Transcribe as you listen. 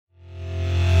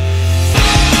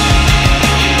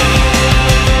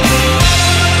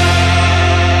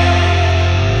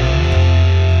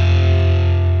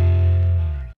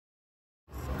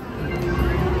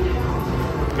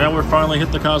finally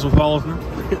hit the Cosmopolitan,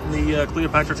 hitting the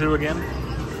Cleopatra II again.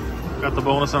 Got the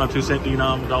bonus on a 2-cent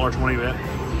denom, $1.20 bet.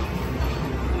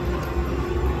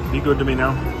 Be good to me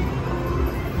now.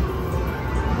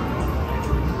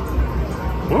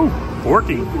 Whoa,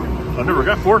 14. I never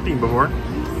got 14 before.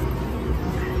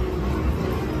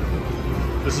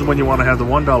 This is when you want to have the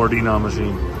 $1 denom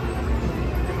machine.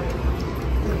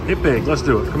 Hit big, let's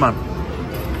do it, come on.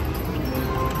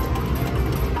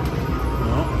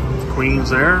 Well, queens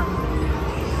there.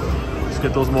 Let's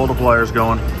get those multipliers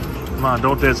going. Come on,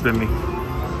 don't dead spin me. A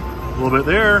little bit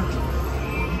there.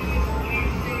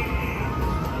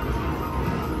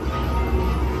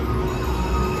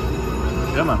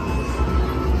 Come on.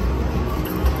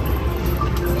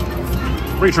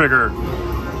 Re-trigger.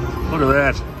 Look at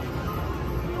that.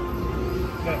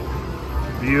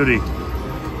 Beauty.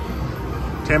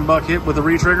 $10 hit with a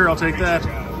re-trigger, I'll take that.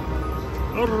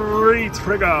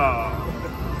 Re-trigger.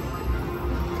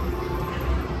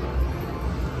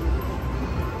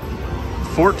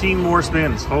 $14 more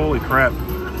spins. Holy crap.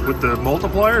 With the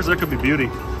multipliers, that could be beauty.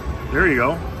 There you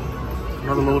go.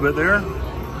 Another little bit there.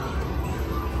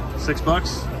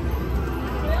 $6.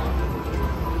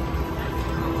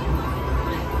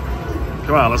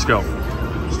 Come on, let's go.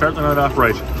 Start the night off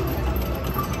right.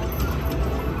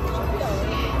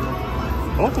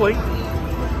 Hopefully.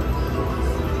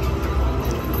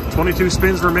 22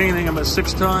 spins remaining. I'm at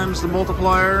 6 times the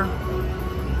multiplier.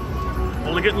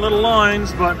 Only getting little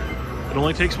lines, but it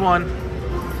only takes one.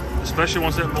 Especially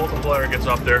once that multiplier gets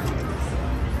up there.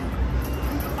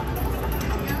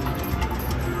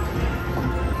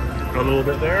 A little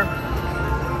bit there.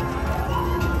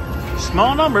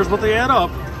 Small numbers, but they add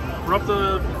up. We're up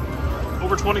to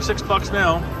over $26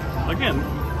 now. Again,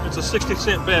 it's a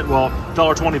 60-cent bet. Well,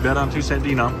 $1.20 bet on 2-cent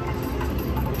denom.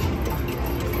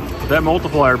 But that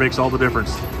multiplier makes all the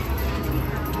difference.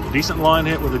 Decent line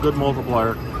hit with a good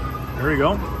multiplier. There you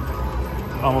go.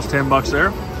 Almost $10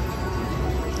 there.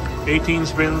 18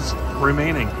 spins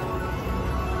remaining.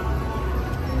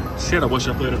 Shit, I wish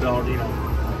I played a $1 denom.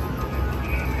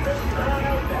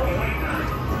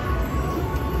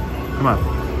 Come on,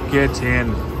 get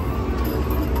in.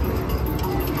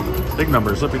 Big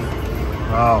numbers, look at.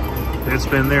 Wow, dead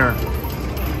spin there. A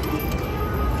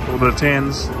little bit of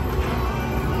 10s.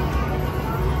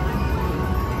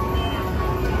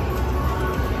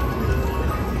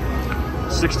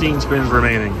 $16 spins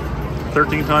remaining.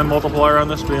 13-time multiplier on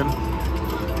this spin.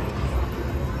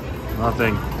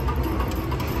 Nothing.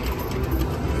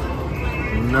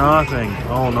 Nothing.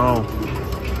 Oh no.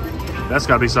 That's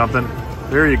got to be something.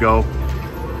 There you go.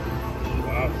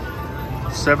 Wow.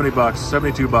 $70,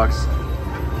 $72.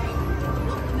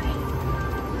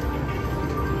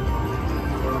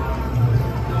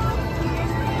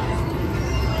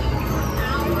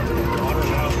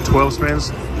 $12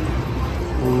 spins.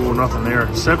 Ooh, nothing there.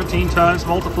 17 times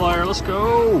multiplier. Let's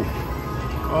go.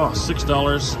 Oh,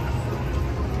 $6.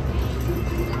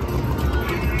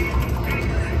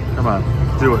 Come on,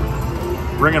 do it.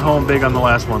 Bring it home big on the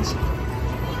last ones. All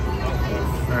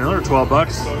right, another $12.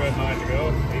 Still got 9 to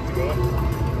go, 8 to go.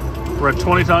 We're at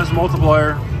 20 times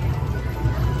multiplier.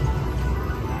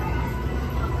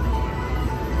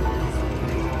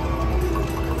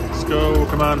 Let's go,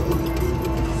 come on.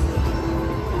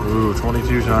 Ooh,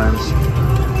 22 times.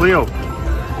 Cleo,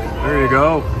 there you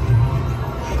go.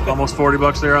 Almost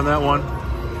 $40 there on that one.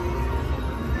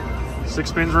 6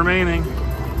 spins remaining.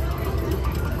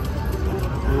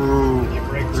 Ooh,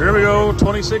 there we go,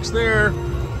 26 there.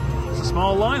 It's a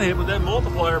small line hit, but that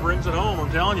multiplier brings it home,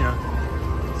 I'm telling you.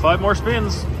 5 more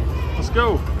spins. Let's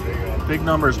go. Big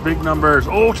numbers, big numbers.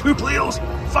 Oh, 2 Cleos.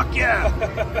 Fuck yeah.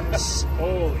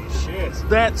 Holy shit.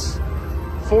 That's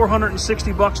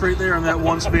 $460 right there on that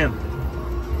one spin.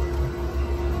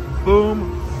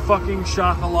 Boom, fucking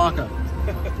shakalaka.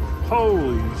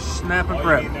 Holy snap and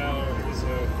crap.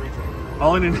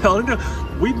 All I need now.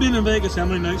 We've been in Vegas how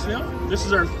many nights now? This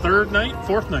is our 3rd night,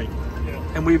 4th night. Yeah.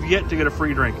 And we've yet to get a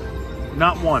free drink.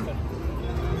 Not one.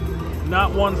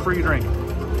 Not one free drink.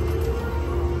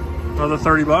 Another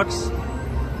 $30.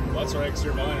 That's right, because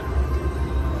you're mine.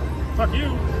 Fuck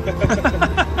you.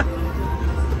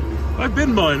 I've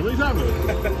been mine. What are you talking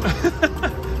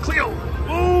about? Cleo.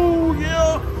 Oh,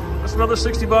 yeah. That's another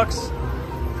 $60.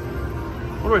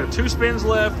 What do we have? 2 spins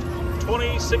left.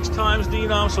 26 times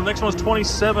denom. So next one's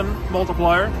 27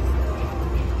 multiplier.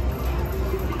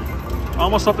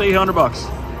 Almost up to $800.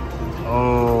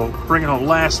 Oh, bring it home.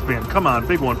 Last spin. Come on.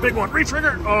 Big one. Big one.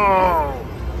 Re-trigger. Oh.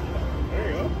 There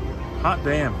you go. Hot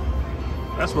damn.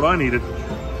 That's what I needed.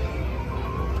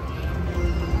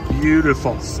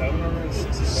 Beautiful.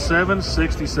 $767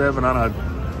 $767 on a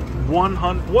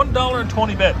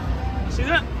 $1.20 bet. See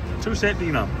that? 2 cent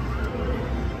denom.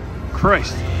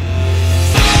 Christ.